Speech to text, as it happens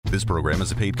This program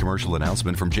is a paid commercial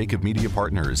announcement from Jacob Media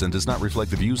Partners and does not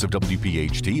reflect the views of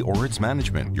WPHT or its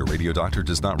management. Your radio doctor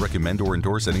does not recommend or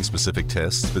endorse any specific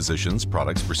tests, physicians,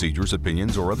 products, procedures,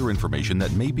 opinions, or other information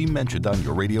that may be mentioned on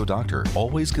Your Radio Doctor.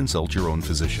 Always consult your own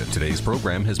physician. Today's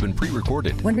program has been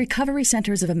pre-recorded. When Recovery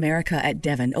Centers of America at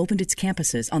Devon opened its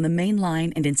campuses on the Main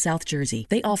Line and in South Jersey,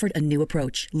 they offered a new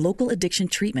approach, local addiction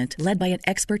treatment led by an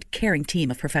expert, caring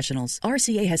team of professionals.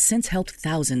 RCA has since helped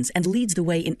thousands and leads the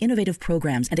way in innovative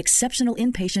programs and exceptional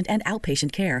inpatient and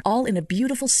outpatient care, all in a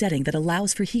beautiful setting that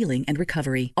allows for healing and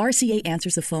recovery. RCA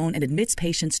answers the phone and admits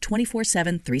patients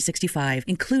 24/7, 365,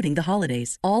 including the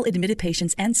holidays. All admitted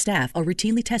patients and staff are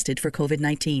routinely tested for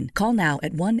COVID-19. Call now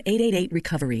at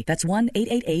 1-888-RECOVERY. That's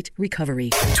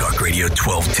 1-888-RECOVERY. Talk Radio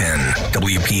 1210,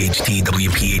 WPHT,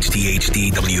 WPHT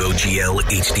HD, WOGL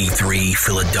HD3,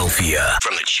 Philadelphia.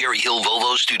 From the Cherry Hill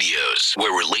Volvo Studios,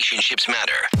 where relationships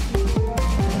matter.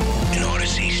 An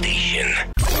Odyssey station.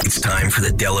 It's time for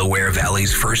the Delaware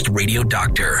Valley's first radio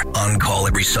doctor. On call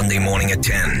every Sunday morning at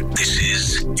 10. This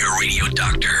is Your Radio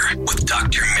Doctor with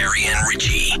Dr. Marianne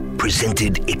Ritchie.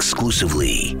 Presented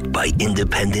exclusively by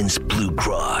Independence Blue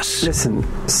Cross. Listen,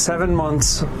 7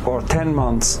 months or 10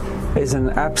 months is an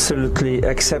absolutely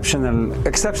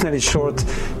exceptionally short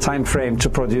time frame to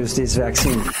produce this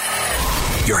vaccine.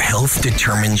 Your health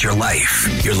determines your life,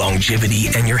 your longevity,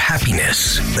 and your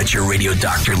happiness. Let your radio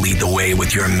doctor lead the way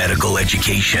with your medical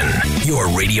education. Your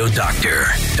Radio Doctor,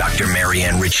 Dr.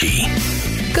 Marianne Ritchie.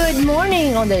 Good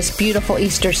morning on this beautiful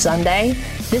Easter Sunday.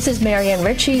 This is Marianne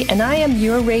Ritchie, and I am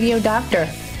your Radio Doctor.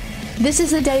 This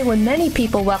is the day when many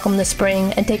people welcome the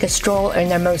spring and take a stroll in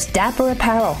their most dapper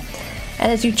apparel.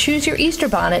 And as you choose your Easter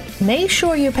bonnet, make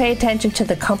sure you pay attention to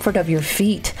the comfort of your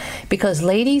feet. Because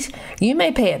ladies, you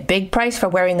may pay a big price for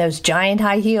wearing those giant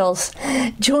high heels.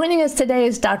 Joining us today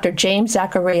is Dr. James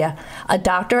Zachariah, a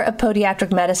doctor of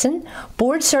podiatric medicine,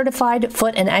 board-certified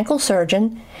foot and ankle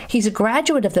surgeon. He's a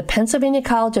graduate of the Pennsylvania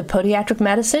College of Podiatric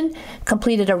Medicine,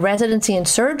 completed a residency in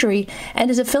surgery, and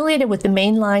is affiliated with the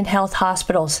Mainline Health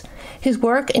Hospitals. His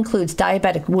work includes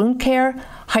diabetic wound care,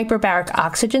 hyperbaric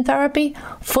oxygen therapy,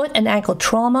 foot and ankle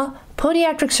trauma,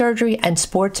 podiatric surgery, and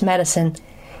sports medicine.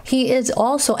 He is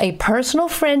also a personal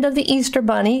friend of the Easter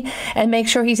Bunny and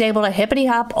makes sure he's able to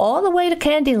hippity-hop all the way to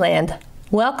Candyland.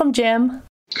 Welcome, Jim.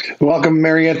 Welcome,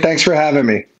 Marianne. Thanks for having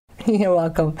me. You're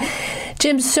welcome.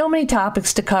 Jim, so many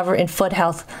topics to cover in foot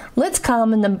health. Let's cover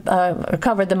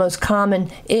the most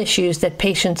common issues that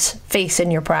patients face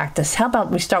in your practice. How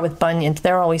about we start with bunions?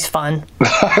 They're always fun.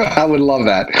 I would love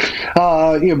that.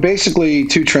 Basically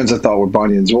two trends I thought were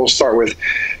bunions. We'll start with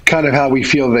kind of how we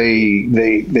feel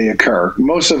they occur.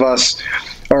 Most of us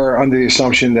are under the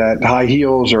assumption that high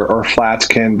heels or flats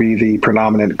can be the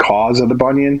predominant cause of the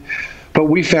bunion. But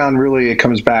we found really it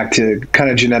comes back to kind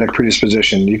of genetic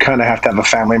predisposition. You kind of have to have a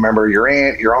family member, your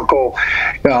aunt, your uncle.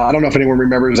 I don't know if anyone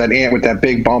remembers that aunt with that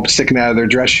big bump sticking out of their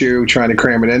dress shoe trying to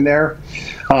cram it in there.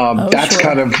 That's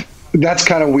kind of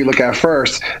what we look at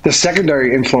first. The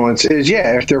secondary influence is,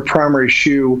 if their primary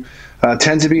shoe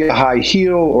tends to be a high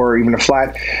heel or even a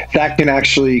flat, that can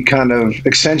actually kind of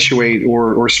accentuate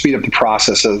or speed up the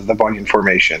process of the bunion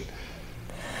formation.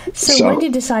 So when do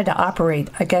you decide to operate?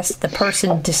 I guess the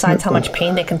person decides how much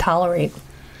pain they can tolerate.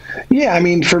 Yeah, I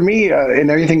mean, for me,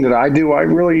 in everything that I do, I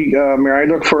really, I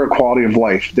look for a quality of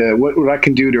life, what I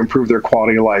can do to improve their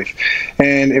quality of life.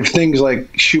 And if things like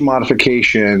shoe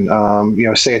modification,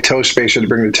 say a toe spacer to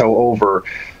bring the toe over,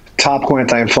 topical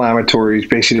anti-inflammatories,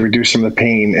 basically to reduce some of the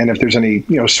pain, and if there's any,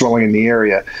 swelling in the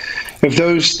area. If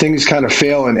those things kind of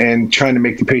fail and trying to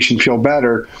make the patient feel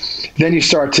better, then you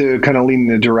start to kind of lean in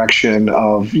the direction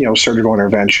of, surgical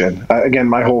intervention. Again,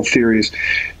 my whole theory is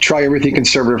try everything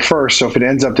conservative first. So if it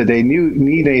ends up that they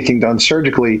need anything done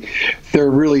surgically,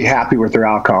 they're really happy with their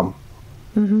outcome.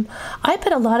 Mm-hmm. I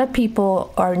bet a lot of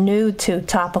people are new to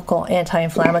topical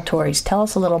anti-inflammatories. Tell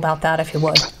us a little about that, if you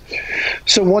would.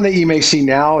 So one that you may see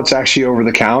now, it's actually over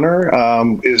the counter,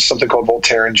 is something called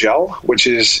Voltaren Gel, which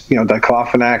is,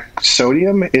 diclofenac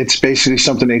sodium. It's basically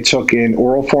something they took in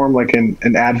oral form, like an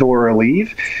Advil or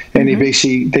Aleve, and they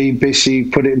basically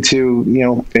put it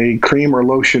into, a cream or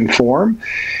lotion form.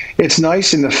 It's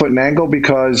nice in the foot and ankle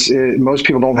because most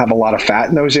people don't have a lot of fat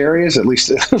in those areas, at least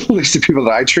the people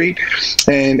that I treat,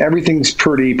 and everything's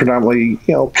pretty predominantly,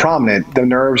 prominent, the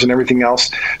nerves and everything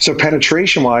else. So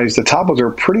penetration-wise, the topicals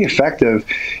are pretty effective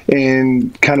in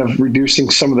kind of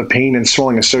reducing some of the pain and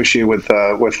swelling associated with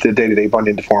the day-to-day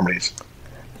bunion deformities.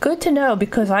 Good to know,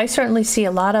 because I certainly see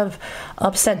a lot of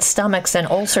upset stomachs and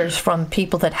ulcers from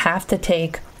people that have to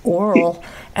take oral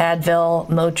Advil,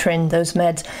 Motrin, those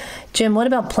meds. Jim, what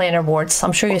about plantar warts?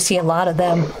 I'm sure you see a lot of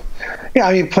them. Yeah,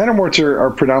 I mean, plantar warts are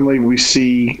predominantly, we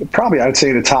see probably, I would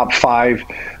say, the top 5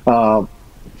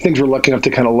 things we're lucky enough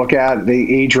to kind of look at. They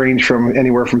age range from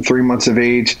anywhere from 3 months of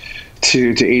age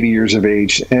to 80 years of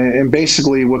age. And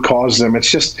basically what causes them, it's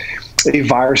just a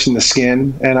virus in the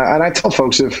skin. And I tell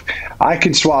folks, if I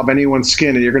can swab anyone's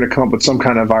skin and you're going to come up with some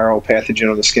kind of viral pathogen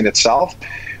on the skin itself,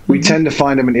 we tend to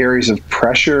find them in areas of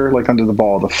pressure, like under the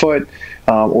ball of the foot,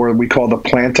 or we call the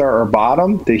plantar or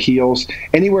bottom, the heels,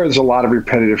 anywhere there's a lot of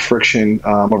repetitive friction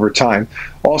over time.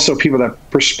 Also, people that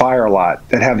perspire a lot,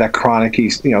 that have that chronic,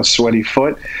 sweaty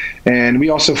foot. And we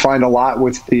also find a lot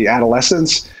with the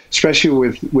adolescents,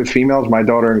 especially with females, my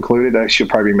daughter included. She'll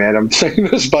probably be mad I'm saying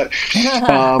this, but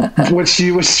when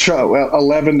she was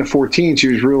 11 to 14, she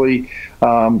was really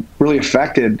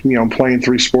affected, playing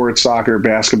 3 sports, soccer,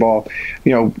 basketball.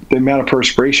 The amount of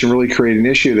perspiration really created an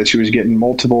issue that she was getting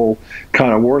multiple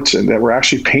kind of warts that were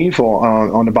actually painful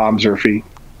on the bottoms of her feet.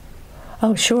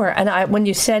 Oh, sure. And when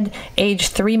you said age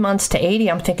 3 months to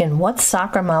 80, I'm thinking, what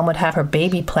soccer mom would have her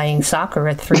baby playing soccer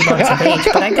at 3 months of age?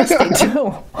 But I guess they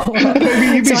do.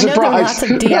 You'd be surprised. I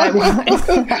know there are lots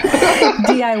of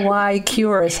DIY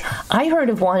cures. I heard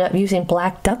of one using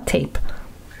black duct tape.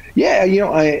 Yeah,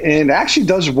 and it actually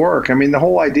does work. I mean, the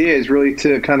whole idea is really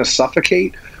to kind of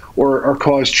suffocate or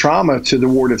cause trauma to the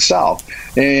wart itself.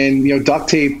 And, duct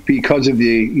tape, because of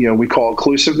the, we call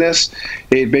occlusiveness,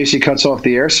 it basically cuts off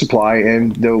the air supply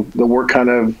and the wart kind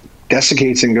of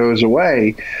desiccates and goes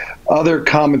away. Other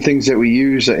common things that we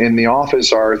use in the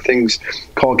office are things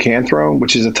called canthrone,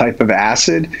 which is a type of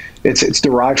acid. It's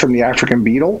derived from the African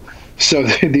beetle. So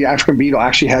the African beetle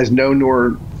actually has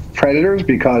no predators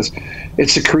because it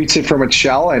secretes it from its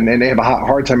shell, and they have a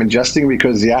hard time ingesting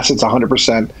because the acid's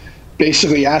 100%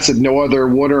 basically acid, no other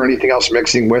water or anything else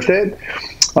mixing with it.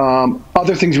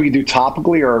 Other things we do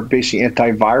topically are basically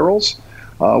antivirals.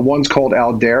 One's called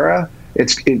Aldera.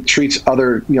 It treats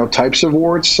other types of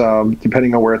warts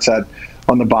depending on where it's at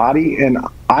on the body. And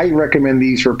I recommend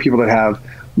these for people that have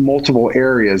multiple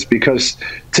areas, because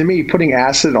to me, putting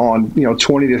acid on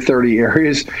 20 to 30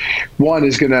 areas, one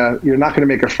is you're not gonna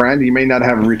make a friend. You may not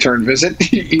have a return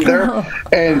visit either,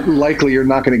 and likely you're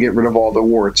not going to get rid of all the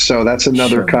warts. So that's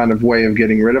another kind of way of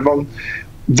getting rid of them.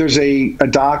 There's a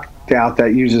doc out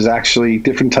that uses actually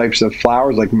different types of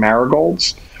flowers like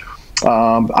marigolds.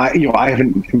 I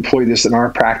haven't employed this in our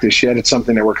practice yet. It's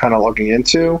something that we're kind of looking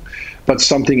into, but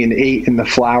something innate in the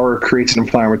flower creates an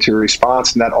inflammatory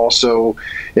response. And that also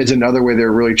is another way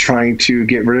they're really trying to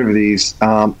get rid of these.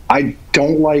 I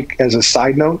don't like, as a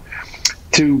side note,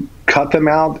 to cut them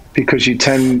out because you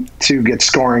tend to get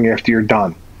scarring after you're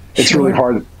done. It's really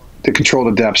hard to control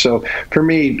the depth. So for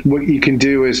me, what you can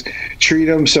do is treat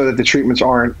them so that the treatments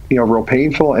aren't, real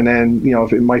painful. And then,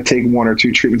 if it might take 1 or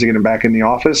 2 treatments to get them back in the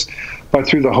office, but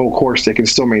through the whole course, they can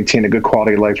still maintain a good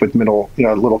quality of life with little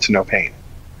to no pain.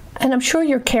 And I'm sure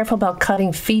you're careful about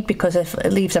cutting feet because if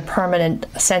it leaves a permanent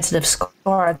sensitive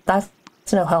scar, that's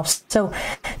no help. So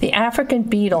the African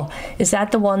beetle, is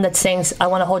that the one that sings, I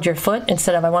want to hold your foot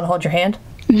instead of I want to hold your hand?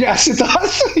 Yes, it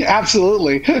does.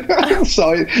 Absolutely.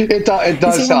 So it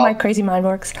does You see how help. my crazy mind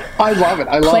works? I love it.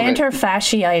 Plantar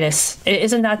fasciitis.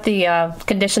 Isn't that the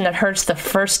condition that hurts the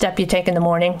first step you take in the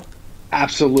morning?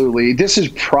 Absolutely. This is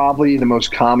probably the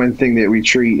most common thing that we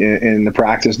treat in the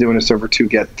practice, doing this over 2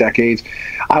 decades.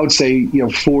 I would say,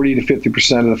 40 to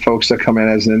 50% of the folks that come in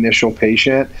as an initial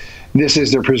patient, this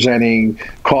is their presenting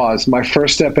cause. My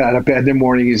first step out of bed in the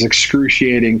morning is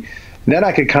excruciating. Then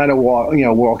I could kind of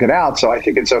walk it out. So I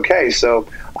think it's okay. So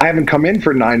I haven't come in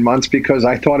for 9 months because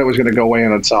I thought it was going to go away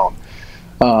on its own.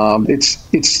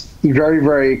 It's very,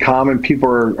 very common. People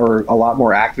are a lot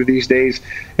more active these days.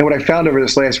 And what I found over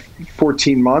this last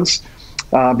 14 months,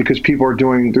 because people are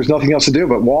there's nothing else to do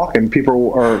but walk, and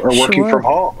people are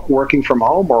working from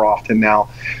home more often now.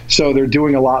 So they're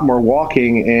doing a lot more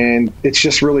walking, and it's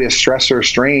just really a stress or a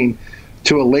strain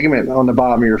to a ligament on the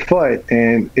bottom of your foot,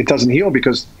 and it doesn't heal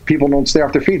because people don't stay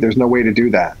off their feet. There's no way to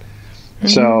do that. Mm-hmm.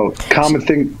 So common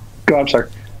thing. Go ahead, I'm sorry.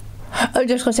 I was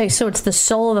just going to say, so it's the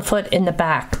sole of the foot in the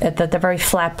back, at the very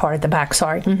flat part at the back,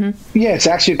 sorry. Mm-hmm. Yeah, it's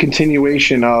actually a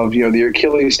continuation of, the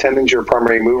Achilles tendon's your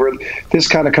primary mover. This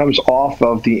kind of comes off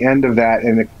of the end of that,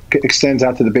 and it extends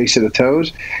out to the base of the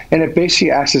toes, and it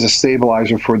basically acts as a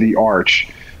stabilizer for the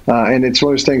arch. And it's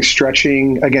one of those things,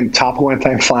 stretching, again, topical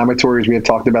anti-inflammatories. We had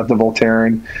talked about the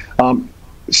Voltaren.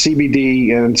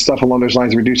 CBD and stuff along those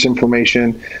lines reduce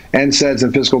inflammation. NSAIDs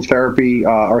and physical therapy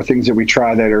are things that we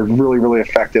try that are really, really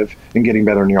effective in getting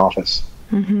better in the office.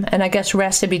 Mm-hmm. And I guess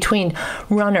rest in between.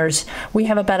 Runners, we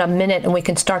have about a minute and we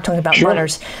can start talking about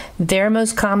runners. Their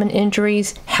most common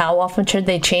injuries, how often should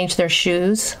they change their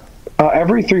shoes?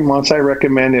 Every 3 months, I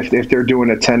recommend if they're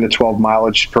doing a 10 to 12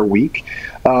 mileage per week.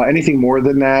 Anything more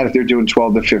than that, if they're doing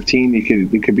 12 to 15,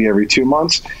 it could be every 2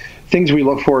 months. Things we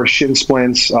look for are shin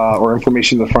splints or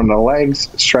inflammation in the front of the legs,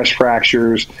 stress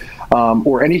fractures,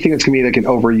 or anything that's going to be like an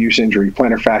overuse injury,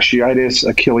 plantar fasciitis,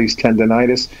 Achilles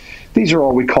tendonitis. These are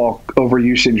all we call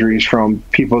overuse injuries from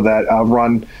people that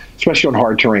run, especially on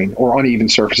hard terrain or uneven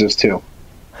surfaces too.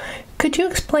 Could you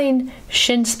explain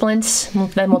shin splints?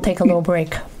 Then we'll take a little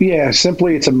break. Yeah,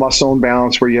 simply it's a muscle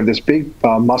imbalance where you have this big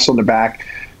muscle in the back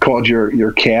called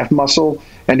your calf muscle,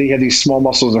 and then you have these small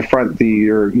muscles in front, we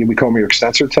call them your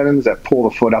extensor tendons that pull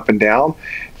the foot up and down.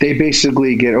 They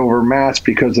basically get overmatched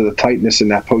because of the tightness in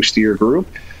that posterior group.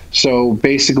 So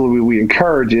basically what we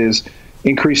encourage is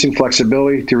increasing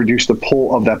flexibility to reduce the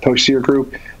pull of that posterior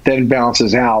group, then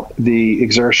balances out the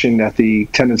exertion that the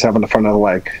tendons have on the front of the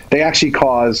leg. They actually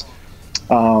cause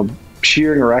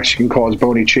shearing, or actually can cause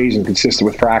bony chasing consistent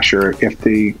with fracture if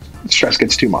the stress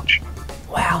gets too much.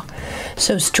 Wow.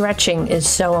 So stretching is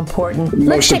so important.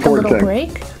 Let's take a little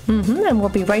break, and we'll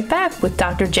be right back with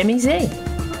Dr. Jimmy Z.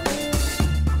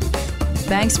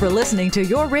 Thanks for listening to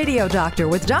Your Radio Doctor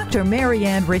with Dr.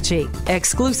 Marianne Ritchie,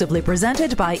 exclusively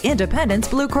presented by Independence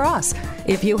Blue Cross.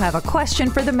 If you have a question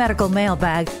for the medical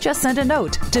mailbag, just send a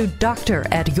note to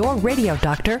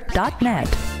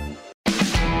doctor@yourradiodoctor.net.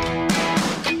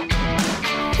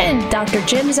 And Dr.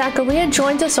 Jim Zakaria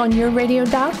joins us on Your Radio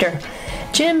Doctor.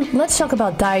 Jim, let's talk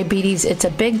about diabetes. It's a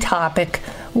big topic.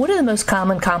 What are the most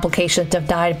common complications of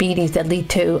diabetes that lead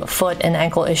to foot and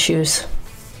ankle issues?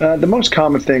 The most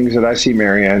common things that I see,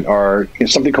 Marianne, are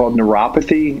something called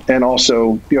neuropathy, and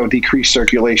also decreased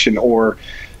circulation or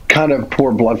kind of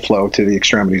poor blood flow to the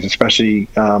extremities, especially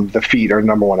the feet are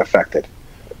number one affected.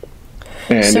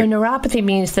 So neuropathy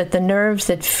means that the nerves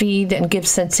that feed and give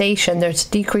sensation, there's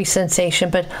decreased sensation,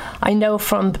 but I know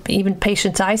from even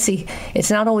patients I see,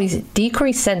 it's not always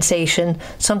decreased sensation.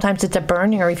 Sometimes it's a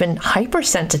burning or even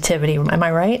hypersensitivity. Am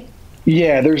I right?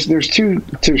 Yeah, there's two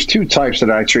types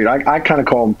that I treat. I kind of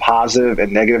call them positive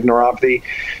and negative neuropathy.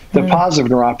 The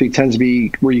positive neuropathy tends to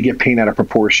be where you get pain out of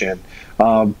proportion,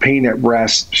 pain at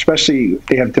rest, especially if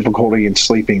they have difficulty in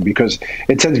sleeping, because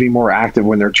it tends to be more active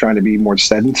when they're trying to be more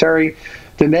sedentary.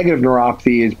 The negative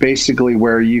neuropathy is basically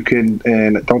where you can,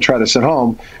 and don't try this at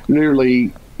home,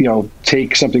 literally,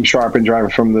 take something sharp and drive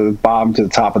it from the bottom to the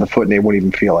top of the foot and they won't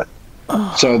even feel it.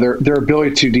 Oh. So their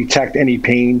ability to detect any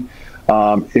pain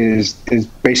is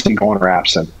basically gone or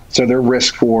absent. So their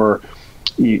risk for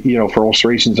for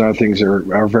ulcerations and other things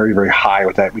are very, very high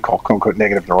with that we call quote-unquote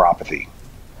negative neuropathy.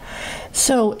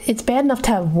 So it's bad enough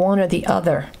to have one or the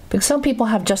other, because some people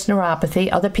have just neuropathy,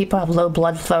 other people have low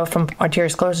blood flow from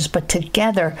arteriosclerosis, but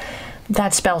together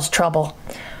that spells trouble.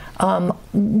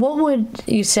 What would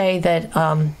you say that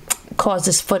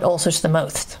causes foot ulcers the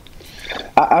most?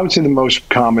 I would say the most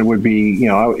common would be,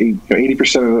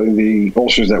 80% of the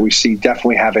ulcers that we see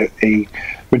definitely have a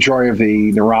majority of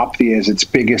the neuropathy as its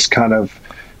biggest kind of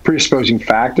predisposing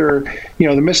factor.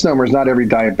 The misnomer is not every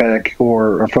diabetic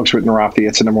or folks with neuropathy,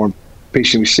 it's the number one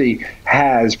patient we see,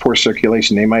 has poor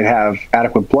circulation. They might have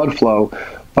adequate blood flow,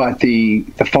 but the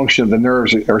function of the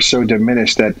nerves are so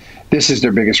diminished that this is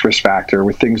their biggest risk factor,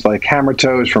 with things like hammer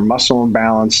toes from muscle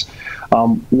imbalance,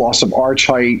 loss of arch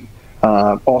height,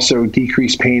 also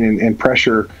decreased pain and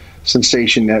pressure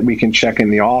sensation that we can check in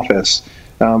the office.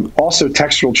 Also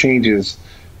textural changes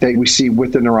that we see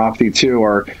with the neuropathy too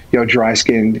are, dry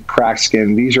skin, cracked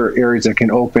skin. These are areas that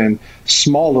can open,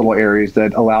 small little areas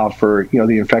that allow for,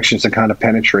 the infections to kind of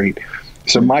penetrate.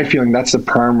 So my feeling, that's the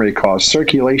primary cause.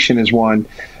 Circulation is one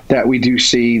that we do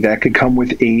see that could come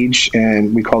with age,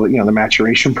 and we call it, the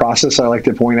maturation process, I like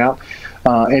to point out.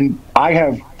 And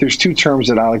there's two terms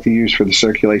that I like to use for the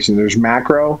circulation. There's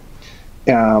macro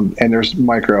and there's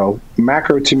micro.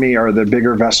 Macro to me are the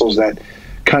bigger vessels that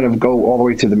kind of go all the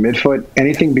way to the midfoot.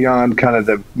 Anything beyond kind of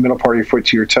the middle part of your foot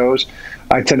to your toes,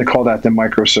 I tend to call that the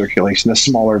microcirculation, the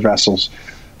smaller vessels.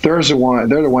 They're the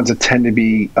ones that tend to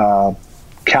be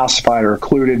calcified or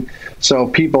occluded. So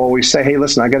people always say, hey,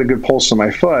 listen, I got a good pulse in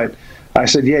my foot. I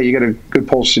said, yeah, you got a good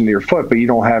pulse into your foot, but you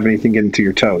don't have anything getting to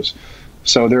your toes.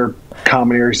 So there are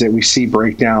common areas that we see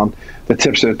break down, the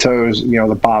tips of the toes,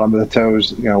 the bottom of the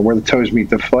toes, where the toes meet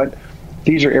the foot.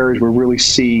 These are areas where we really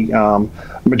see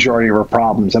majority of our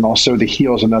problems. And also the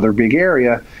heel is another big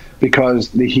area, because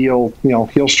the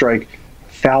heel strike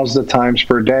thousands of times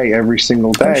per day, every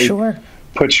single day,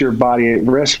 puts your body at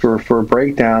risk for a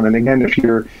breakdown. And again, if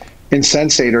you're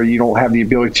insensate, or you don't have the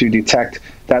ability to detect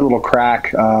that little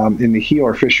crack in the heel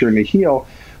or fissure in the heel,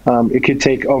 it could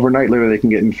take overnight. Literally, they can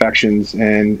get infections,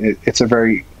 and it's a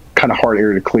very kind of hard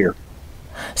area to clear.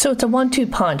 So it's a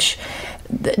 1-2 punch.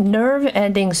 The nerve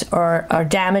endings are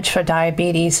damaged for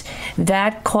diabetes.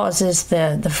 That causes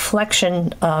the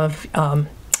flexion of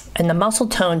and the muscle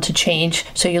tone to change,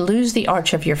 so you lose the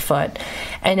arch of your foot.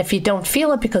 And if you don't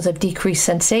feel it because of decreased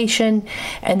sensation,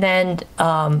 and then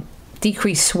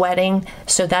decreased sweating,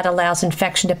 so that allows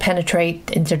infection to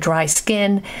penetrate into dry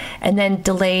skin, and then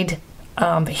delayed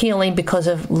healing because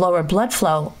of lower blood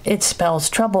flow, it spells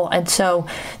trouble. And so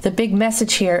the big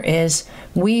message here is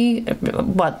maybe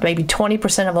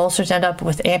 20% of ulcers end up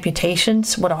with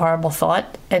amputations. What a horrible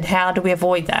thought. And how do we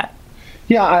avoid that?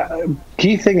 Yeah,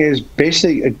 key thing is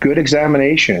basically a good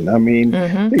examination. I mean,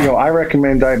 I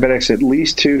recommend diabetics at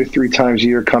least 2 to 3 times a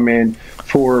year come in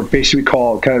for basically we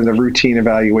call kind of the routine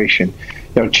evaluation.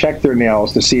 Check their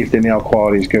nails to see if the nail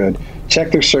quality is good.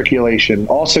 Check their circulation.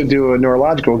 Also do a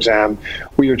neurological exam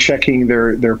where you're checking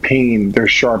their pain, their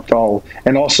sharp, dull,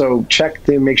 and also check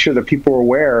to make sure that people are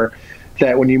aware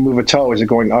that when you move a toe, is it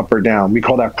going up or down? We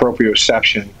call that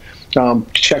proprioception.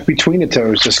 Check between the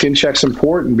toes. The skin check's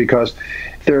important because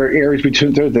there are areas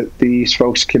between the toes that these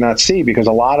folks cannot see, because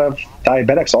a lot of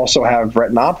diabetics also have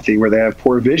retinopathy where they have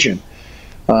poor vision.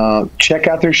 Check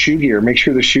out their shoe gear. Make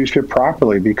sure the shoes fit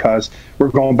properly, because we're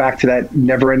going back to that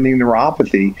never-ending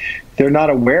neuropathy. They're not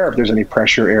aware if there's any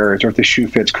pressure areas or if the shoe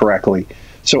fits correctly.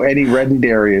 So any reddened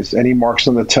areas, any marks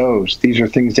on the toes, these are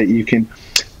things that you can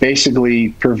basically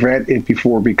prevent it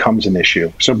before it becomes an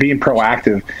issue. So being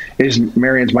proactive is,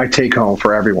 Marianne's, my take home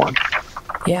for everyone.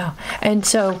 Yeah. And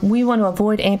so we want to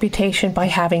avoid amputation by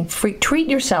having treat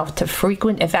yourself to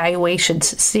frequent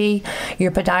evaluations. See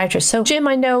your podiatrist. So, Jim,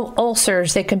 I know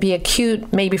ulcers, they can be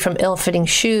acute, maybe from ill-fitting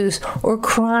shoes, or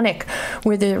chronic,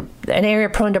 where they're an area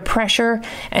prone to pressure,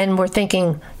 and we're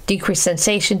thinking decreased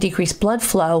sensation, decreased blood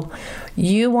flow.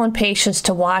 You want patients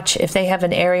to watch if they have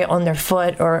an area on their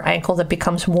foot or ankle that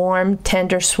becomes warm,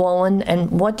 tender, swollen, and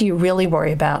what do you really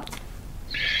worry about?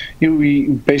 We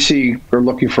basically are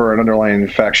looking for an underlying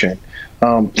infection.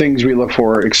 Things we look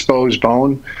for: exposed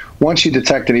bone. Once you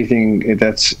detect anything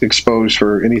that's exposed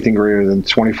for anything greater than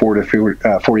 24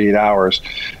 to 48 hours,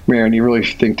 Marianne, you really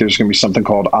think there's going to be something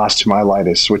called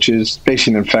osteomyelitis, which is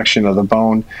basically an infection of the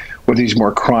bone with these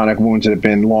more chronic wounds that have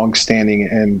been long-standing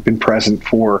and been present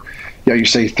for, you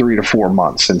say 3 to 4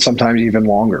 months, and sometimes even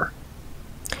longer.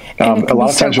 And it can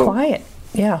be so quiet.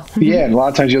 Yeah. Yeah, and a lot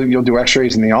of times you'll do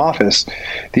X-rays in the office.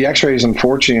 The X-rays,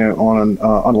 unfortunately, on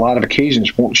a lot of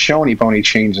occasions, won't show any bony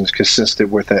changes consistent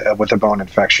with a bone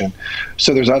infection.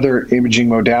 So there's other imaging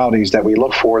modalities that we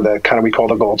look for that kind of we call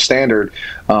the gold standard.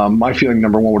 My feeling,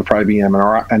 number one, would probably be an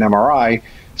MRI.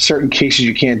 Certain cases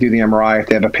you can't do the MRI if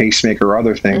they have a pacemaker or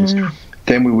other things.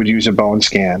 Then we would use a bone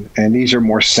scan, and these are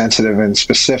more sensitive and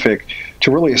specific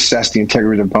to really assess the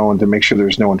integrity of the bone to make sure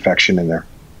there's no infection in there.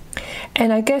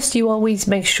 And I guess you always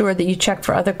make sure that you check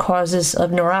for other causes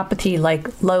of neuropathy,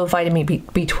 like low vitamin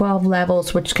B12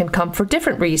 levels, which can come for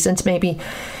different reasons. Maybe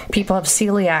people have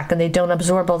celiac and they don't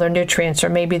absorb all their nutrients, or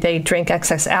maybe they drink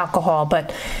excess alcohol,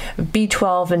 but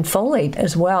B12 and folate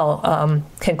as well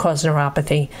can cause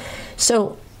neuropathy.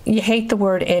 So you hate the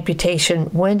word amputation.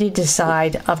 When do you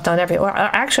decide I've done everything? Or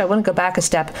actually, I want to go back a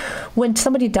step. When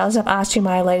somebody does have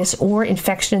osteomyelitis or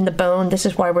infection in the bone, this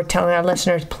is why we're telling our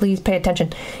listeners, please pay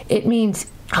attention. It means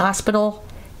hospital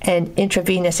and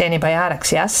intravenous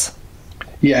antibiotics, yes?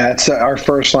 Yeah, it's our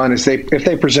first line is if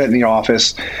they present in the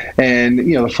office and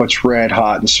the foot's red,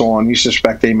 hot, and so on, you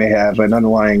suspect they may have an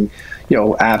underlying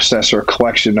abscess or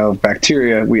collection of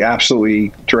bacteria. We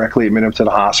absolutely directly admit them to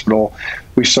the hospital.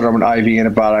 We start them with IV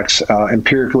antibiotics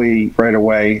empirically right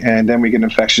away, and then we get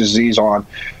infectious disease on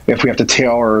if we have to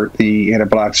tailor the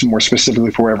antibiotics more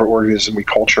specifically for whatever organism we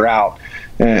culture out.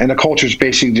 And the culture is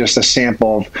basically just a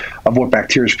sample of what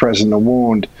bacteria is present in the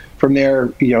wound. From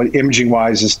there,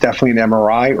 imaging-wise, it's definitely an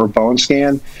MRI or bone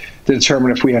scan to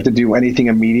determine if we have to do anything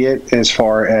immediate as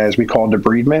far as we call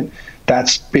debridement.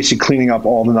 That's basically cleaning up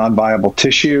all the non-viable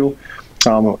tissue.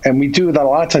 And we do that a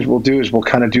lot of times. What we'll do is we'll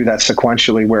kind of do that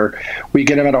sequentially, where we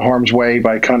get them out of harm's way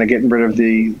by kind of getting rid of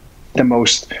the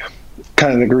most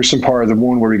kind of the gruesome part of the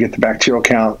wound, where we get the bacterial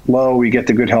count low, we get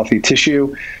the good healthy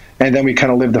tissue, and then we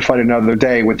kind of live to fight another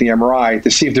day with the MRI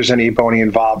to see if there's any bony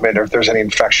involvement or if there's any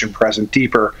infection present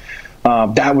deeper.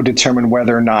 That would determine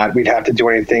whether or not we'd have to do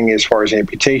anything as far as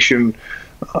amputation.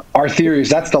 Our theory is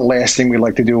that's the last thing we'd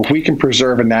like to do. If we can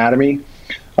preserve anatomy,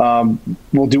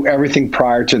 we'll do everything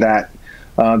prior to that.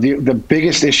 The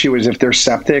biggest issue is if they're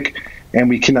septic and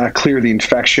we cannot clear the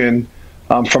infection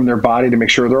from their body to make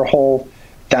sure they're whole,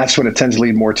 that's when it tends to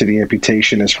lead more to the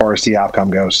amputation as far as the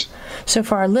outcome goes. So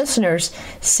for our listeners,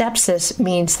 sepsis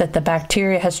means that the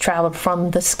bacteria has traveled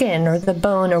from the skin or the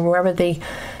bone or wherever the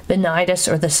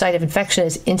nidus or the site of infection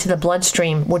is into the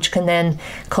bloodstream, which can then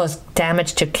cause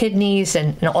damage to kidneys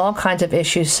and all kinds of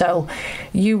issues. So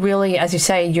you really, as you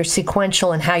say, you're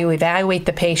sequential in how you evaluate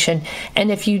the patient.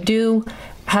 And if you do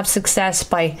have success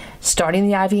by starting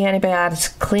the IV antibiotics,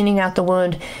 cleaning out the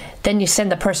wound, then you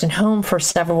send the person home for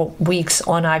several weeks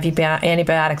on IV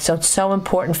antibiotics. So it's so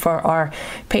important for our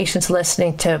patients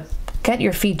listening to get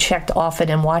your feet checked often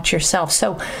and watch yourself.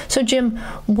 So Jim,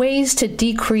 ways to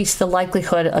decrease the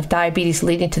likelihood of diabetes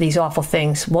leading to these awful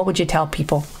things. What would you tell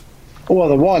people? Well,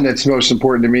 the one that's most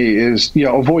important to me is,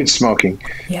 avoid smoking.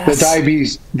 Yes.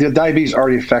 The diabetes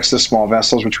already affects the small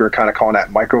vessels, which we're kind of calling that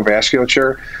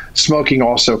microvasculature. Smoking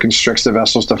also constricts the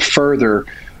vessels to further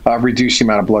reduce the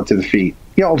amount of blood to the feet.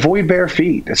 Avoid bare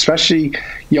feet, especially,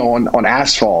 on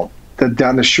asphalt,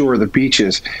 down the shore, the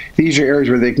beaches. These are areas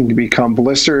where they can become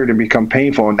blistered and become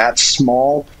painful. And that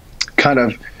small kind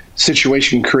of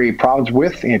situation can create problems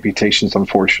with amputations,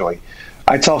 unfortunately.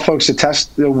 I tell folks to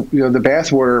test the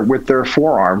bath water with their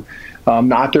forearm,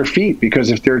 not their feet, because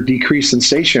if they're decreased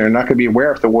sensation, they're not going to be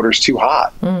aware if the water's too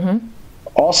hot. Mm-hmm.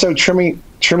 Also,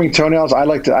 trimming toenails,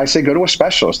 I say go to a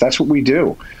specialist. That's what we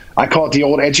do. I call it the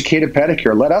old educated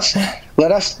pedicure.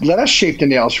 Let us shape the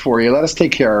nails for you. Let us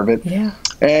take care of it. Yeah.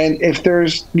 And if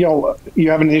there's, you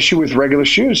have an issue with regular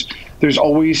shoes, there's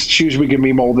always shoes we can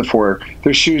be molded for.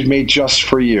 There's shoes made just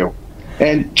for you.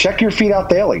 And check your feet out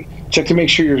daily. Check to make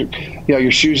sure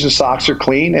your shoes and socks are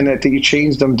clean and that you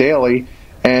change them daily.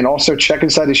 And also check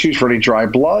inside the shoes for any dry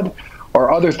blood or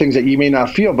other things that you may not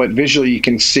feel, but visually you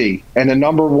can see. And the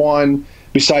number one,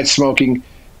 besides smoking,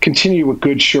 continue with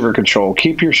good sugar control.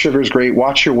 Keep your sugars great,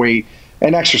 watch your weight,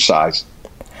 and exercise.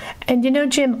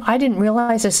 And Jim, I didn't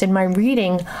realize this in my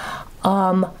reading.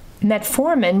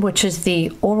 Metformin, which is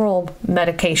the oral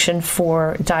medication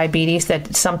for diabetes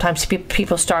that sometimes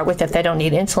people start with if they don't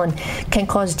need insulin, can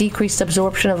cause decreased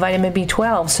absorption of vitamin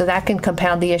B12. So that can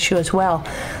compound the issue as well.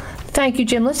 Thank you,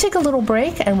 Jim. Let's take a little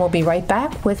break, and we'll be right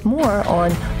back with more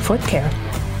on foot care.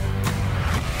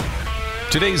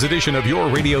 Today's edition of Your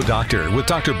Radio Doctor with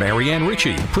Dr. Marianne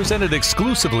Ritchie, presented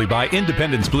exclusively by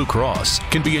Independence Blue Cross,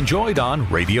 can be enjoyed on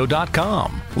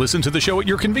radio.com. Listen to the show at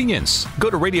your convenience. Go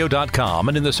to radio.com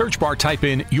and in the search bar type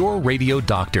in Your Radio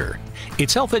Doctor.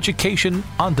 It's health education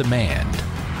on demand.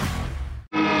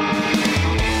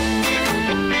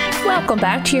 Welcome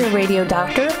back to Your Radio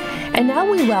Doctor. And now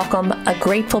we welcome a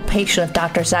grateful patient of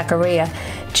Dr. Zachariah.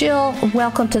 Jill,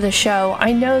 welcome to the show.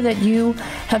 I know that you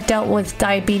have dealt with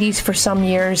diabetes for some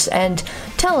years, and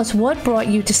tell us what brought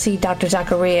you to see Dr.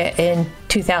 Zachariah in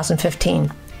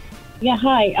 2015. Yeah,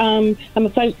 hi. I'm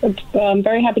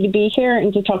very happy to be here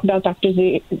and to talk about Dr.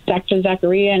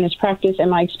 Zachariah and his practice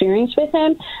and my experience with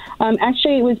him.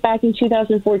 Actually, it was back in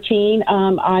 2014.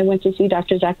 I went to see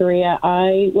Dr. Zachariah.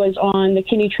 I was on the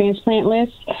kidney transplant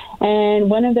list, and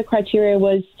one of the criteria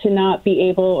was to not be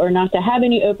able or not to have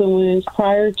any open wounds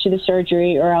prior to the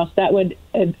surgery, or else that would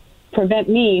prevent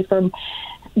me from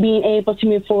being able to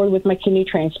move forward with my kidney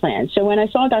transplant. So when I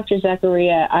saw Dr.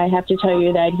 Zachariah, I have to tell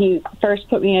you that he first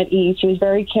put me at ease. He was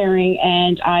very caring,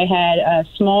 and I had a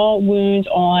small wound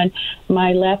on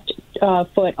my left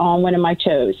foot on one of my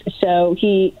toes. So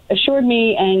he assured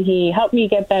me and he helped me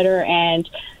get better, and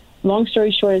long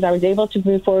story short is I was able to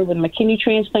move forward with my kidney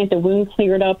transplant. The wound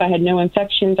cleared up. I had no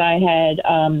infections. I had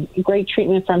great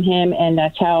treatment from him, and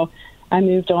that's how I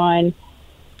moved on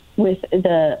with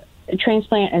the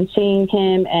transplant and seeing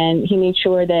him, and he made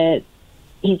sure that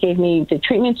he gave me the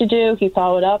treatment to do. He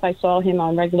followed up. I saw him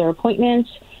on regular appointments,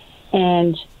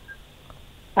 and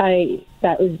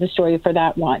that was the story for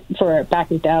that one, for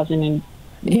back in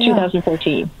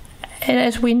 2014. And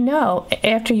as we know,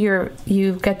 after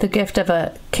you get the gift of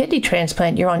a kidney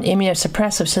transplant, you're on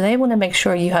immunosuppressive, so they want to make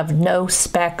sure you have no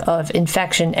speck of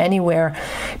infection anywhere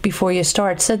before you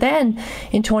start. So then,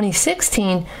 in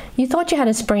 2016, you thought you had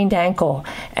a sprained ankle,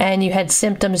 and you had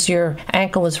symptoms. Your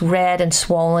ankle was red and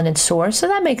swollen and sore, so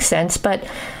that makes sense, but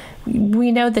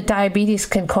we know that diabetes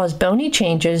can cause bony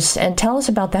changes, and tell us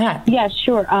about that. Yes,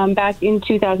 sure. Back in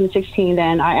 2016,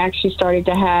 then, I actually started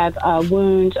to have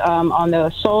wounds on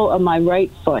the sole of my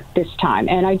right foot this time.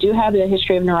 And I do have a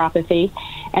history of neuropathy,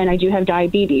 and I do have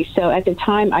diabetes. So at the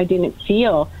time, I didn't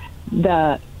feel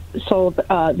the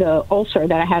ulcer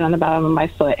that I had on the bottom of my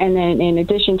foot. And then in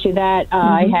addition to that,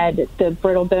 I had the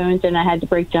brittle bones, and I had the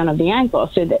breakdown of the ankle.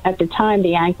 So at the time,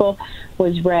 the ankle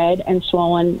was red and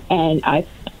swollen, and I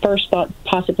first thought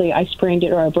possibly I sprained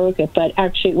it or I broke it, but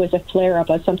actually it was a flare-up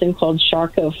of something called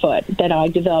Charcot foot that I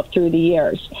developed through the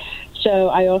years. So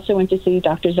I also went to see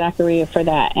Dr. Zachariah for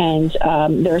that, and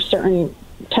there are certain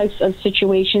types of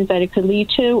situations that it could lead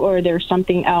to, or there's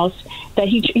something else that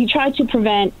he tried to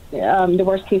prevent. The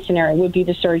worst case scenario would be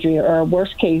the surgery, or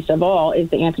worst case of all is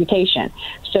the amputation.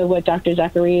 So what Dr.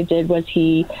 Zachariah did was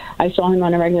I saw him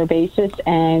on a regular basis,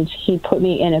 and he put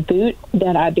me in a boot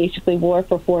that I basically wore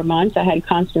for 4 months. I had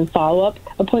constant follow-up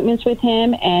appointments with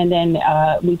him, and then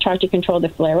we tried to control the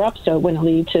flare-up so it wouldn't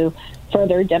lead to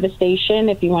further devastation,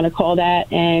 if you want to call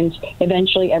that, and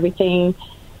eventually everything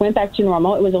went back to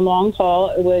normal. It was a long haul.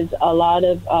 It was a lot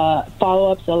of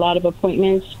follow-ups, a lot of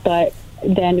appointments, but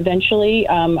then eventually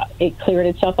it cleared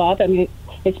itself up. I mean,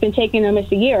 it's been taking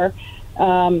almost a year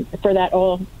for that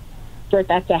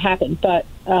to happen. But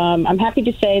I'm happy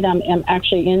to say that I'm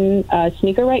actually in a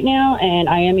sneaker right now, and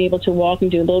I am able to walk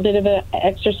and do a little bit of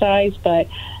exercise, but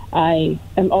I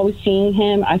am always seeing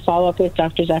him. I follow up with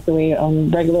Dr. Zachariah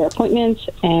on regular appointments,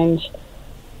 and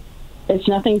it's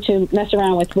nothing to mess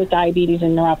around with diabetes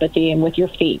and neuropathy and with your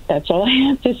feet. That's all I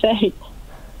have to say.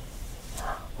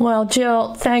 Well,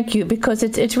 Jill, thank you, because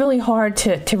it's really hard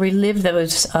to relive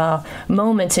those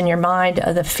moments in your mind,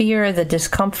 the fear, the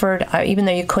discomfort, even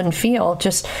though you couldn't feel,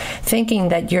 just thinking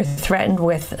that you're threatened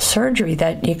with surgery,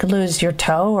 that you could lose your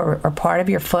toe or part of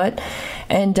your foot.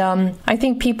 And I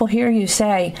think people hear you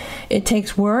say it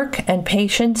takes work and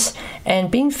patience and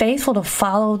being faithful to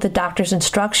follow the doctor's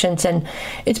instructions. And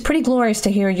it's pretty glorious to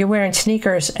hear you're wearing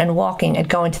sneakers and walking and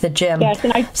going to the gym.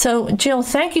 Yes, So, Jill,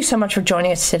 thank you so much for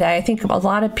joining us today. I think a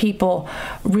lot of people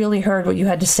really heard what you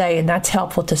had to say, and that's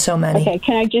helpful to so many. Okay,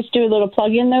 can I just do a little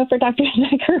plug-in, though, for Dr.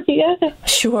 Zachariah?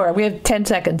 Sure, we have 10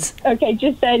 seconds. Okay,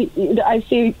 just that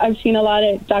I've seen a lot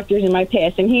of doctors in my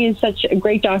past, and he is such a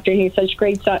great doctor. He has such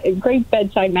great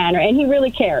bedside manner, and he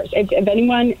really cares. If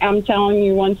anyone, I'm telling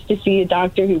you, wants to see a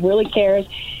doctor who really cares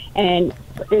and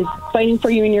is fighting for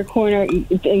you in your corner,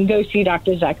 then go see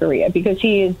Dr. Zachariah, because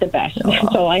he is the best.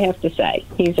 That's all I have to say.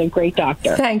 He's a great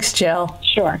doctor. Thanks, Jill.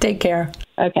 Sure. Take care.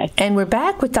 Okay. And we're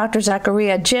back with Dr.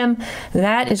 Zachariah. Jim,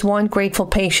 that is one grateful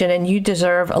patient, and you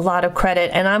deserve a lot of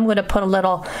credit. And I'm going to put a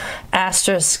little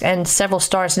asterisk and several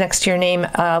stars next to your name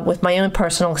with my own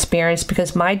personal experience,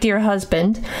 because my dear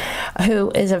husband,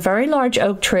 who is a very large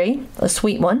oak tree, a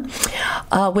sweet one,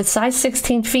 with size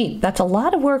 16 feet, that's a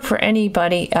lot of work for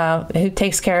anybody who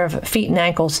takes care of feet and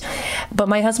ankles. But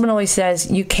my husband always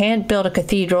says, you can't build a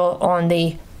cathedral on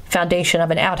the foundation of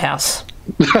an outhouse.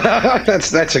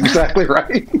 That's exactly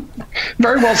right.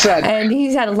 Very well said. And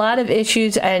he's had a lot of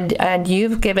issues, and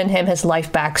you've given him his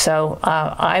life back. So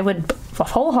I would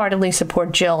wholeheartedly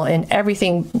support Jill in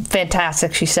everything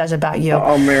fantastic she says about you.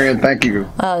 Oh, Marion, thank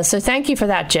you. So thank you for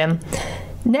that, Jim.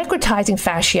 Necrotizing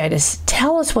fasciitis.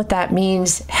 Tell us what that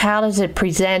means. How does it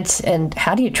present, and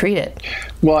how do you treat it?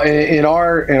 Well, in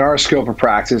our scope of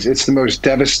practice, it's the most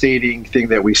devastating thing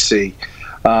that we see.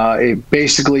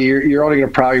 Basically, you're only going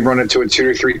to probably run into it 2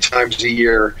 or 3 times a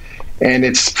year, and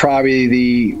it's probably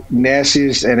the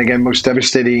nastiest and, again, most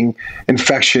devastating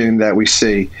infection that we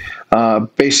see.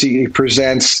 Basically, it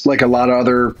presents like a lot of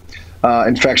other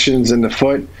infections in the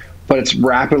foot, but it's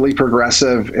rapidly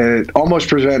progressive, and it almost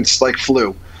presents like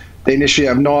flu. They initially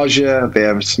have nausea, they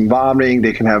have some vomiting,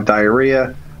 they can have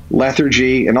diarrhea,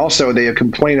 lethargy, and also they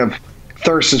complain of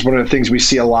thirst is one of the things we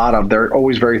see a lot of. They're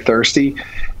always very thirsty,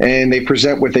 and they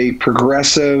present with a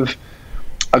progressive,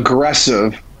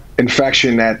 aggressive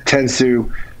infection that tends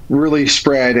to really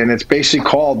spread, and it's basically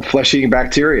called flesh-eating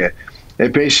bacteria.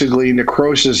 It basically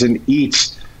necroses and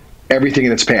eats everything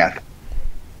in its path.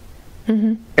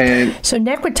 Mm-hmm. And so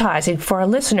necrotizing for our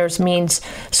listeners means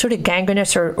sort of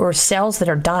gangrenous or cells that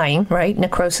are dying, right?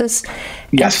 Necrosis.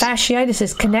 Yes. And fasciitis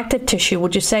is connective tissue.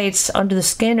 Would you say it's under the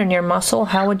skin or near muscle?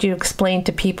 How would you explain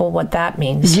to people what that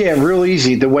means? Yeah, real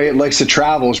easy. The way it likes to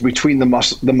travel is between the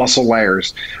muscle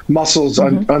layers. Muscles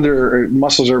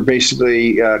muscles are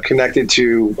basically connected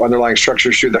to underlying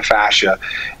structures through the fascia,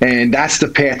 and that's the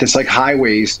path. It's like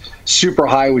highways, super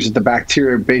highways that the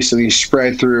bacteria basically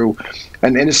spread through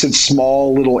an innocent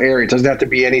small little area. It doesn't have to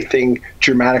be anything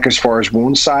dramatic as far as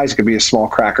wound size. It could be a small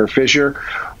crack or fissure.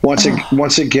 Once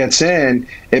it gets in,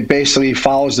 it basically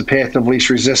follows the path of least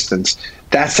resistance.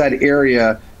 That's that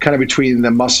area kind of between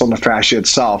the muscle and the fascia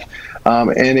itself.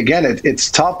 And again, it's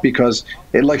tough because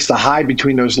it likes to hide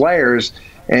between those layers.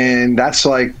 And that's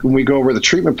like when we go over the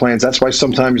treatment plans, that's why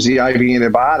sometimes the IV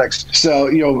antibiotics.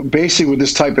 So, basically with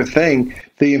this type of thing,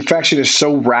 the infection is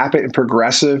so rapid and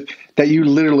progressive that you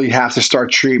literally have to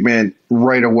start treatment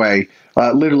right away.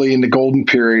 literally in the golden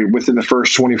period within the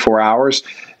first 24 hours.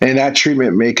 And that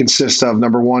treatment may consist of,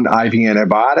 number one, IV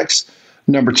antibiotics.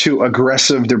 Number two,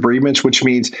 aggressive debridements, which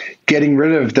means getting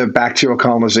rid of the bacterial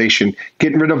colonization,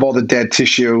 getting rid of all the dead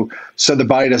tissue so the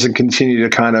body doesn't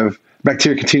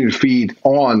bacteria continue to feed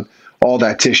on all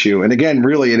that tissue. And again,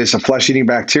 really, it is a flesh-eating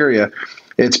bacteria.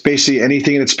 It's basically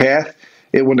anything in its path,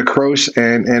 it will necrose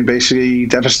and basically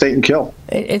devastate and kill.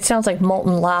 It sounds like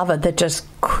molten lava that just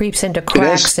creeps into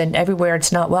cracks and everywhere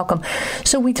it's not welcome.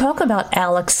 So we talk about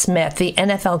Alex Smith, the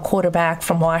NFL quarterback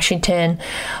from Washington,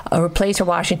 who plays for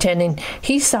Washington, and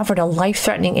he suffered a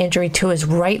life-threatening injury to his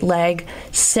right leg,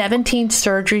 17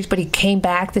 surgeries, but he came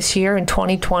back this year in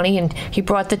 2020, and he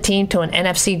brought the team to an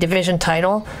NFC division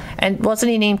title. And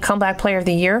wasn't he named Comeback Player of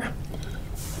the Year?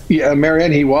 Yeah,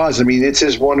 Marianne, he was. I mean, it's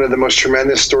just one of the most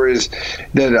tremendous stories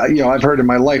that I've heard in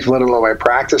my life, let alone my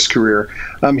practice career.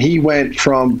 He went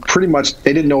from pretty much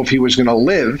they didn't know if he was going to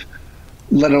live,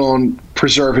 let alone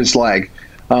preserve his leg.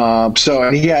 And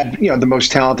he had the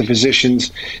most talented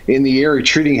physicians in the area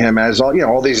treating him, as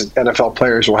all these NFL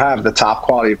players will have, the top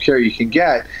quality of care you can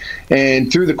get.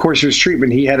 And through the course of his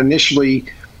treatment, he had initially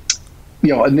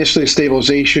a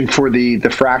stabilization for the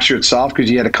fracture itself, because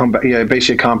he had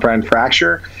basically a compound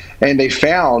fracture. And they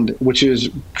found, which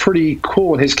is pretty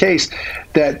cool in his case,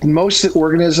 that most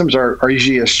organisms are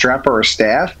usually a strep or a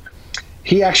staph.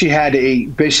 He actually had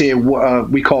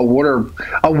we call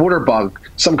a water bug,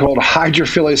 something called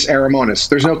Hydrophilus aeromonas.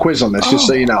 There's no quiz on this, just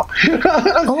so you know.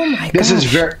 Oh my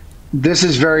gosh. This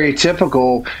is very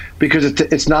typical because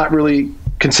it's not really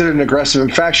considered an aggressive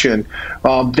infection.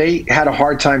 They had a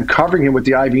hard time covering him with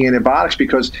the IV antibiotics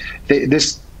because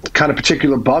this kind of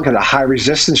particular bug had a high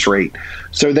resistance rate.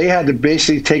 So they had to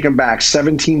basically take him back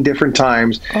 17 different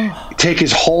times, take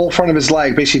his whole front of his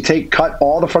leg, cut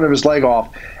all the front of his leg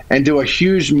off, and do a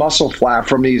huge muscle flap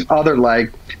from his other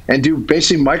leg, and do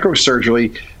basically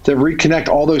microsurgery to reconnect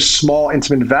all those small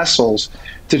intimate vessels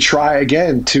to try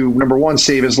again to, number one,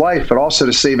 save his life, but also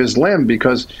to save his limb,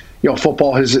 because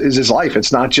football is his life.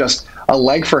 It's not just a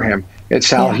leg for him. It's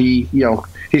how he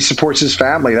supports his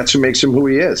family. That's what makes him who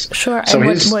he is. Sure.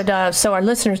 So, so our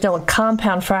listeners know a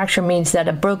compound fracture means that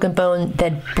a broken bone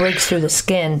that breaks through the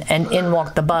skin and in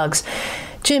walk the bugs.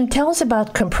 Jim, tell us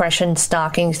about compression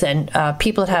stockings and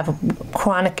people that have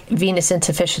chronic venous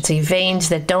insufficiency, veins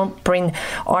that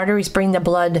arteries bring the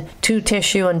blood to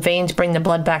tissue and veins bring the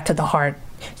blood back to the heart.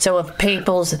 So if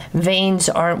people's veins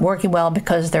aren't working well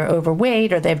because they're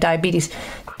overweight or they have diabetes,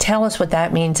 tell us what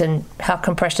that means and how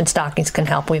compression stockings can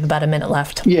help. We have about a minute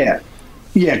left.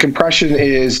 Yeah, compression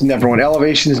is number one.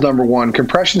 Elevation is number one.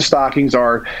 Compression stockings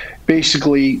are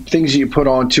basically things that you put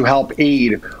on to help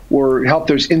aid or help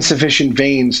those insufficient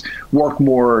veins work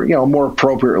more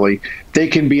appropriately. They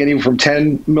can be anywhere from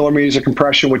 10 millimeters of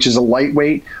compression, which is a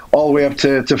lightweight, all the way up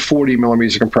to 40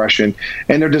 millimeters of compression.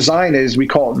 And their design is, we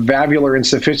call it valvular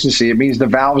insufficiency. It means the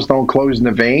valves don't close in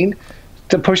the vein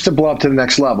to push the blood up to the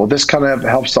next level. This kind of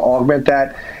helps to augment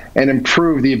that and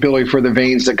improve the ability for the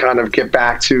veins to kind of get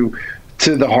back to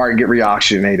the heart and get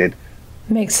reoxygenated.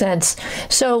 Makes sense.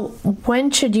 So when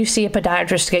should you see a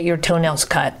podiatrist to get your toenails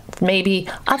cut? Maybe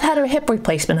I've had a hip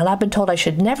replacement and I've been told I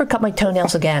should never cut my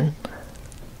toenails again.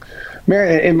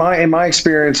 Mary, in my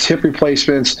experience, hip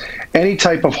replacements, any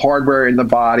type of hardware in the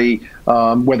body,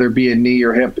 whether it be a knee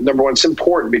or hip, number one, it's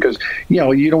important because you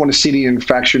don't want to see the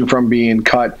infection from being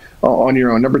cut on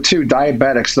your own. Number two,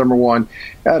 diabetics, number one,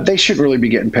 they shouldn't really be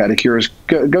getting pedicures.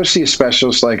 Go see a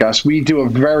specialist like us. We do a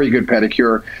very good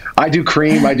pedicure. I do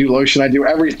cream, I do lotion, I do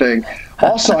everything.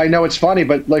 Also, I know it's funny,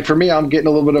 but like for me, I'm getting a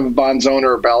little bit of a bonzone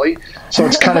or a belly, so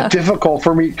it's kind of difficult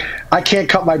for me. I can't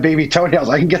cut my baby toenails.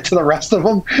 I can get to the rest of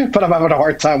them, but I'm having a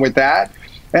hard time with that.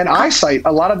 And eyesight,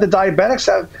 a lot of the diabetics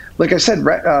have, like I said,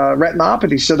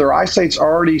 retinopathy, so their eyesight's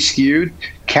already skewed.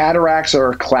 Cataracts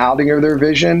are clouding of their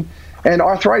vision. And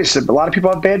arthritis, a lot of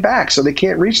people have bad backs, so they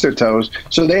can't reach their toes,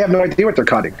 so they have no idea what they're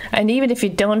cutting. And even if you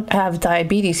don't have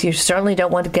diabetes, you certainly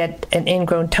don't want to get an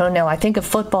ingrown toenail. I think of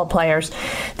football players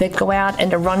that go out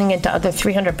and they're running into other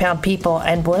 300-pound people,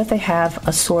 and what if they have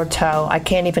a sore toe? I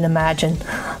can't even imagine.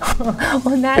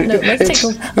 On that note, let's take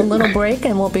a little break,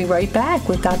 and we'll be right back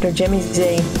with Dr. Jimmy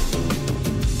Z.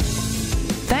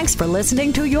 Thanks for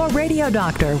listening to Your Radio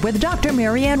Doctor with Dr.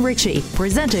 Marianne Ritchie,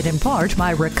 presented in part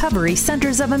by Recovery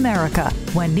Centers of America.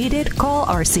 When needed, call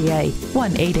RCA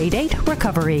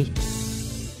 1-888-RECOVERY.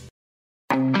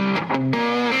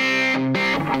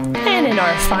 And in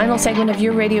our final segment of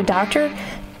Your Radio Doctor,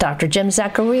 Dr. Jim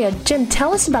Zakaria. Jim,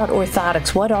 tell us about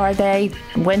orthotics. What are they?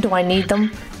 When do I need them?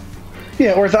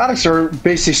 Yeah, orthotics are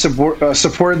basically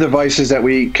supported devices that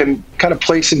we can kind of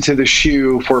place into the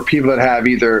shoe for people that have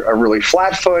either a really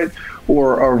flat foot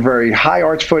or very high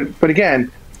arch foot. But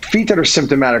again, feet that are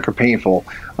symptomatic or painful.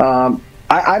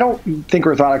 I don't think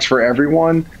orthotics for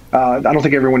everyone. I don't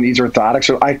think everyone needs orthotics.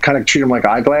 So I kind of treat them like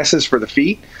eyeglasses for the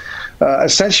feet.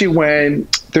 Essentially, when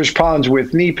there's problems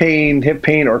with knee pain, hip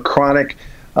pain, or chronic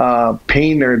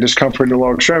pain or discomfort in the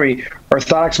lower extremity,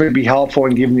 orthotics may be helpful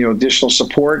in giving you additional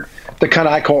support to kind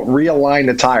of, I call it, realign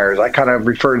the tires. I kind of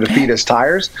refer to the feet as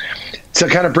tires, to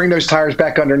kind of bring those tires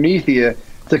back underneath you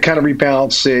to kind of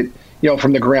rebalance it,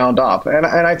 from the ground up. And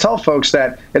I tell folks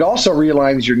that it also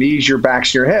realigns your knees, your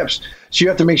backs, your hips. So you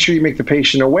have to make sure you make the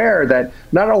patient aware that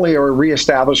not only are we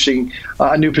reestablishing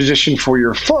a new position for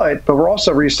your foot, but we're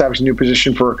also reestablishing a new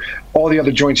position for all the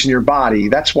other joints in your body.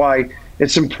 That's why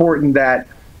it's important that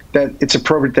it's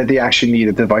appropriate that they actually need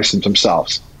a device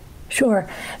themselves. Sure.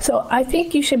 So I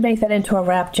think you should make that into a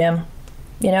rap, Jim.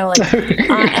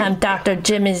 I am Dr.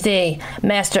 Jimmy Z,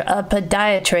 Master of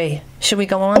Podiatry. Should we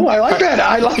go on? Oh, I like that.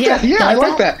 I like that. Yeah, I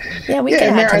like that. Yeah, we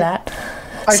can add to that.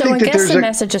 So I guess the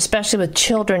message, especially with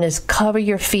children, is cover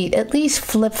your feet, at least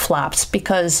flip-flops,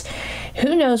 because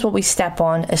who knows what we step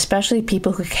on, especially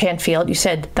people who can't feel it. You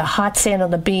said the hot sand on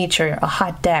the beach or a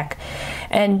hot deck.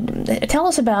 And tell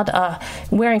us about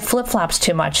wearing flip-flops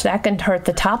too much. That can hurt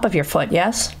the top of your foot,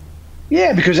 yes?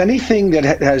 Yeah, because anything that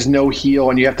has no heel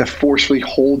and you have to forcefully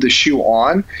hold the shoe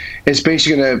on is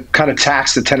basically going to kind of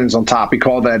tax the tendons on top. We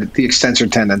call that the extensor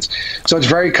tendons. So it's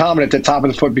very common at the top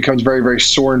of the foot becomes very, very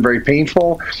sore and very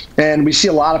painful. And we see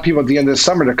a lot of people at the end of the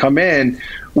summer to come in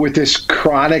with this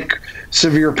chronic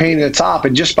severe pain at the top.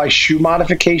 And just by shoe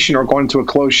modification or going to a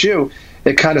closed shoe,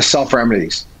 it kind of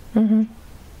self-remedies. Mm-hmm.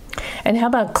 And how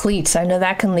about cleats? I know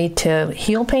that can lead to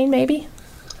heel pain maybe?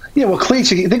 Yeah, well, cleats,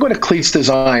 you think what a cleat's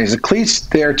design is. The cleat's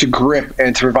there to grip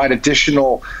and to provide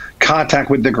additional contact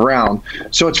with the ground.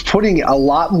 So it's putting a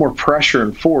lot more pressure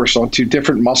and force onto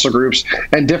different muscle groups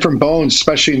and different bones,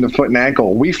 especially in the foot and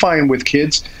ankle. We find with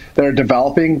kids that are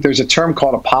developing, there's a term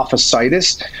called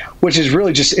apophysitis, which is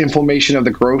really just inflammation of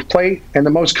the growth plate. And the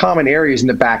most common area is in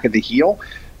the back of the heel.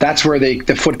 That's where the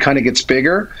foot kind of gets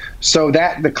bigger. So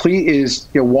that the cleat is,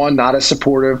 one, not as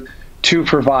supportive, two,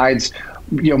 provides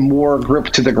more grip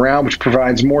to the ground, which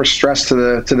provides more stress to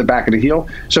the back of the heel.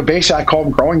 So basically, I call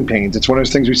them growing pains. It's one of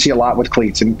those things we see a lot with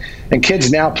cleats, and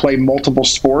kids now play multiple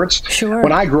sports. Sure.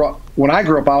 When I grew up,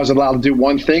 I was allowed to do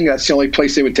one thing. That's the only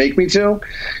place they would take me to.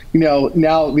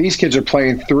 Now these kids are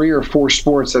playing 3 or 4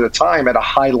 sports at a time at a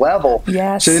high level.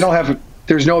 Yes. So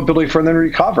there's no ability for them to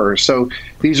recover. So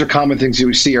these are common things that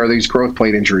we see are these growth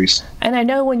plate injuries. And I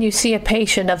know when you see a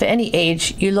patient of any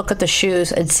age, you look at the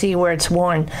shoes and see where it's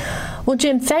worn. Well,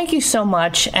 Jim, thank you so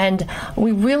much. And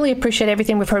we really appreciate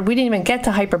everything we've heard. We didn't even get to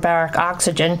hyperbaric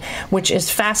oxygen, which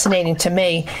is fascinating to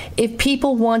me. If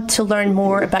people want to learn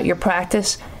more about your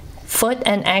practice, Foot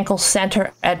and Ankle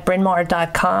Center at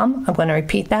Bryn-Mawr.com. I'm going to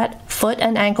repeat that. Foot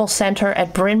and Ankle Center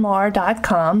at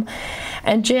Bryn-Mawr.com.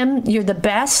 And Jim, you're the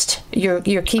best.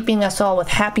 You're keeping us all with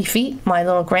happy feet. My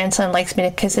little grandson likes me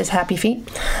to kiss his happy feet.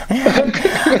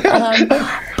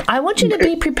 I want you to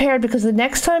be prepared because the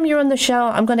next time you're on the show,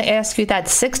 I'm going to ask you that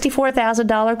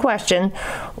 $64,000 question.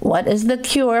 What is the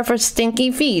cure for stinky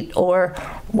feet? Or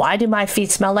why do my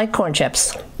feet smell like corn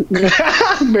chips?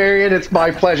 Marion, it's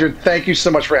my pleasure. Thank you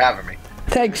so much for having me.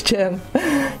 Thanks, Jim.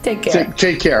 Take care.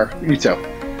 Take care. You too.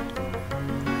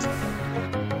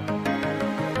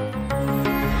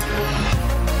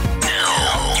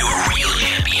 Now, your real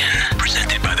champion,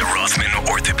 presented by the Rothman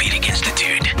Orthopedic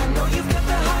Institute.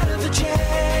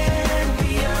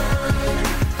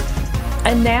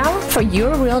 And now for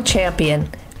your real champion,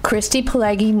 Christy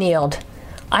Pelleggi-Nield.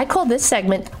 I call this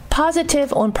segment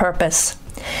Positive on Purpose.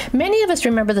 Many of us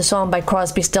remember the song by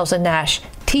Crosby, Stills and Nash,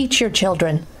 Teach Your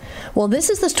Children. Well, this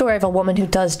is the story of a woman who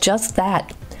does just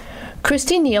that.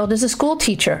 Christy Nield is a school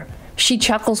teacher. She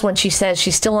chuckles when she says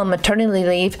she's still on maternity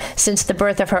leave since the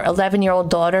birth of her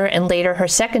 11-year-old daughter and later her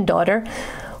second daughter.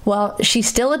 Well, she's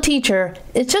still a teacher.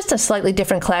 It's just a slightly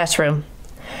different classroom.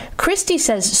 Christy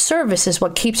says service is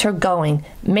what keeps her going,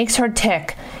 makes her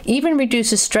tick, even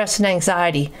reduces stress and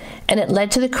anxiety, and it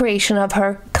led to the creation of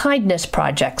her kindness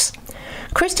projects.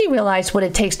 Christy realized what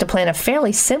it takes to plan a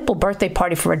fairly simple birthday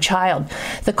party for a child,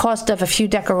 the cost of a few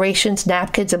decorations,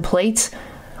 napkins, and plates.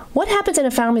 What happens in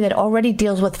a family that already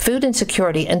deals with food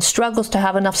insecurity and struggles to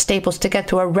have enough staples to get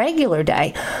through a regular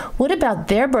day? What about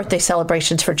their birthday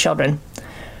celebrations for children?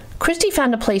 Christy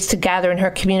found a place to gather in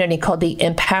her community called the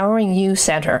Empowering You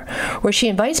Center, where she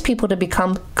invites people to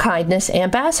become kindness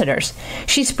ambassadors.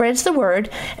 She spreads the word,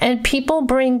 and people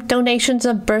bring donations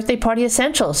of birthday party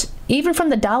essentials, even from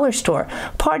the dollar store.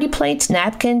 Party plates,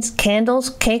 napkins,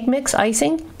 candles, cake mix,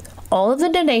 icing. All of the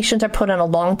donations are put on a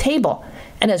long table,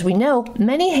 And as we know,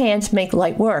 many hands make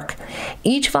light work.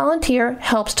 Each volunteer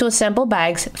helps to assemble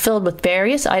bags filled with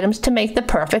various items to make the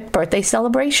perfect birthday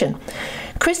celebration.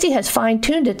 Christy has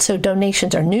fine-tuned it so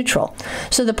donations are neutral,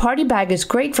 so the party bag is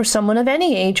great for someone of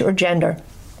any age or gender.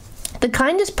 The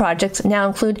Kindness projects now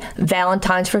include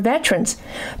Valentines for veterans,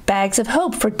 bags of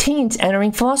hope for teens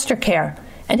entering foster care,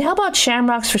 and how about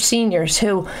shamrocks for seniors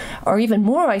who are even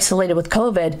more isolated with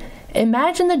COVID?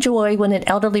 Imagine the joy when an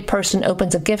elderly person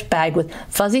opens a gift bag with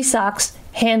fuzzy socks,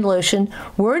 hand lotion,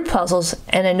 word puzzles,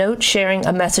 and a note sharing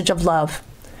a message of love.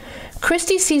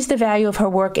 Christy sees the value of her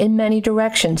work in many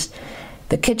directions.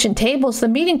 The kitchen table is the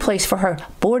meeting place for her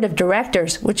board of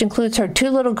directors, which includes her 2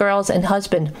 little girls and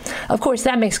husband. Of course,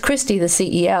 that makes Christy the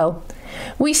CEO.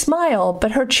 We smile,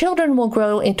 but her children will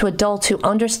grow into adults who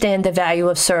understand the value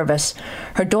of service.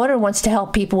 Her daughter wants to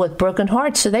help people with broken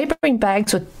hearts, so they bring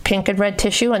bags with pink and red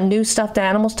tissue and new stuffed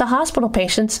animals to hospital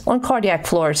patients on cardiac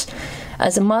floors.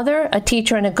 As a mother, a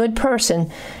teacher, and a good person,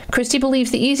 Christy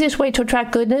believes the easiest way to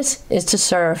attract goodness is to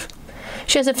serve.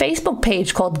 She has a Facebook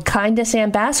page called Kindness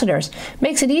Ambassadors.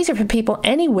 Makes it easier for people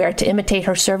anywhere to imitate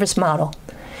her service model.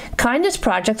 Kindness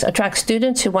projects attract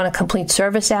students who want to complete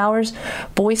service hours,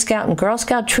 Boy Scout and Girl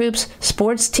Scout troops,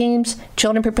 sports teams,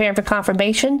 children preparing for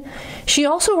confirmation. She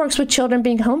also works with children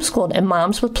being homeschooled and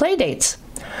moms with play dates.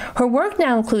 Her work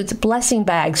now includes blessing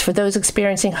bags for those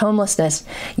experiencing homelessness,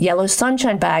 yellow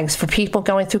sunshine bags for people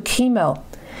going through chemo.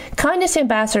 Kindness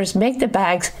Ambassadors make the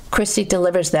bags, Christy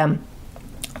delivers them.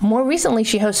 More recently,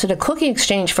 she hosted a cookie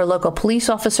exchange for local police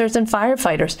officers and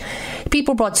firefighters.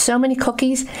 People brought so many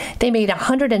cookies, they made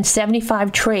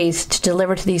 175 trays to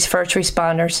deliver to these first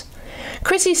responders.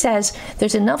 Chrissy says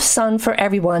there's enough sun for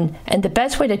everyone, and the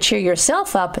best way to cheer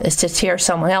yourself up is to cheer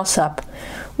someone else up.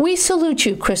 We salute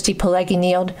you, Christy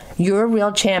Pileggi-Neild. You're a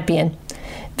real champion.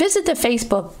 Visit the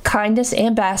Facebook Kindness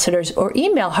Ambassadors or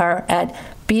email her at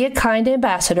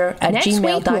beakindambassador@gmail.com. Next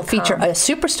week, we'll feature a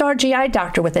superstar GI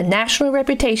doctor with a national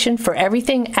reputation for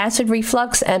everything acid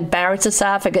reflux and Barrett's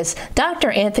esophagus,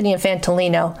 Dr. Anthony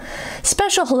Infantolino.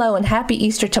 Special hello and happy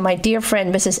Easter to my dear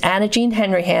friend, Mrs. Anna Jean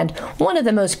Henryhand, one of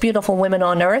the most beautiful women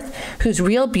on earth, whose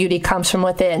real beauty comes from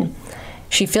within.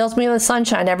 She fills me with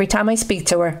sunshine every time I speak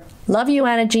to her. Love you,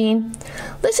 Anna Jean.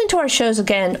 Listen to our shows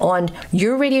again on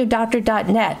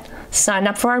yourradiodoctor.net. Sign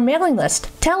up for our mailing list.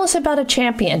 Tell us about a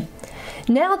champion.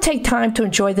 Now take time to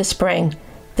enjoy the spring,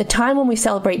 the time when we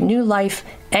celebrate new life,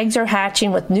 eggs are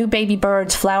hatching with new baby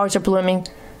birds, flowers are blooming.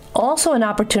 Also an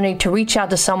opportunity to reach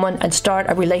out to someone and start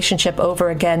a relationship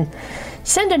over again.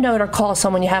 Send a note or call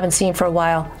someone you haven't seen for a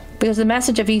while, because the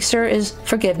message of Easter is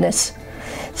forgiveness.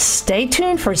 Stay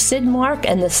tuned for Sid Mark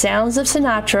and the Sounds of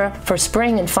Sinatra for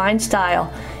spring and fine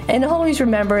style. And always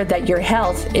remember that your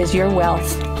health is your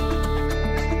wealth.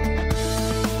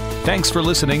 Thanks for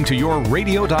listening to Your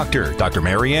Radio Doctor, Dr.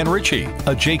 Marianne Ritchie,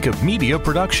 a Jacob Media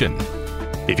production.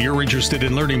 If you're interested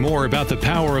in learning more about the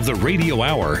power of the radio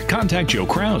hour, contact Joe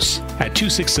Kraus at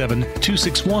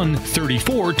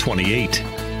 267-261-3428.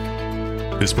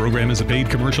 This program is a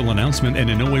paid commercial announcement and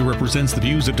in no way represents the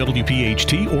views of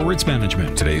WPHT or its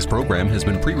management. Today's program has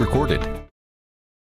been pre-recorded.